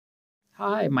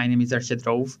Hi, my name is Arshad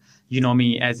Rauf. You know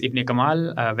me as Ibn Kamal.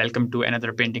 Welcome to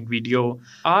another painting video.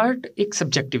 Art एक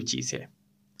subjective चीज़ है।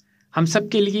 हम सब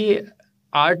के लिए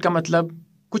art का मतलब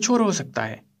कुछ और हो सकता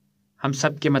है। हम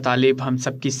सब के मुतालिब, हम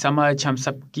सब की समझ, हम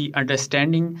सब की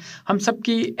अंडरस्टैंडिंग, हम सब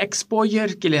की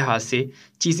एक्सपोजर के लिहाज से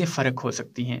चीज़ें फ़र्क हो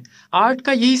सकती हैं। आर्ट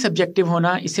का यही सब्जेक्टिव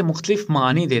होना इसे मुख्तलिफ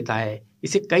मानी देता है,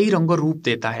 इसे कई रंगों रूप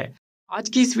देता है। आज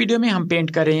की इस वीडियो में हम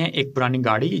पेंट कर रहे हैं एक पुरानी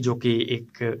गाड़ी जो कि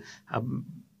एक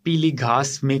पीली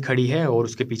घास में खड़ी है और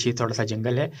उसके पीछे थोड़ा सा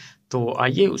जंगल है। तो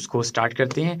आइए उसको स्टार्ट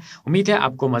करते हैं। उम्मीद है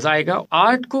आपको मज़ा आएगा।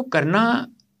 आर्ट को करना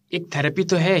एक थेरेपी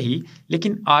तो है ही,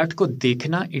 लेकिन आर्ट को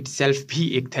देखना इटसेल्फ भी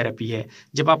एक थेरेपी है।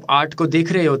 जब आप आर्ट को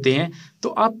देख रहे होते हैं तो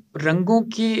आप रंगों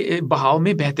के बहाव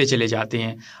में बहते चले जाते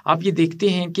हैं। आप ये देखते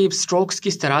हैं कि स्ट्रोक्स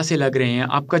किस तरह से लग रहे हैं।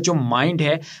 आपका जो माइंड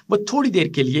है वो थोड़ी देर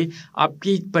के लिए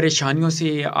आपकी परेशानियों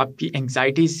से, आपकी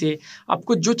एंग्जाइटी से,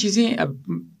 आपको जो चीज़ें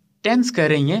टेंस कर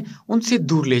रही हैं उनसे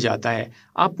दूर ले जाता है।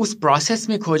 आप उस प्रोसेस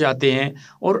में खो जाते हैं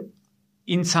और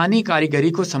इंसानी कारीगरी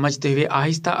को समझते हुए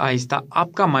आहिस्ता आहिस्ता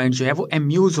आपका माइंड जो है वो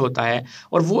एम्यूज़ होता है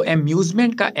और वो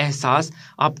एम्यूज़मेंट का एहसास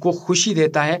आपको खुशी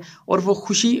देता है और वो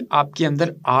खुशी आपके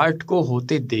अंदर आर्ट को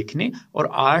होते देखने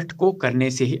और आर्ट को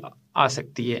करने से ही आ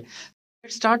सकती है।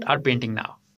 Let's start our painting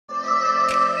now.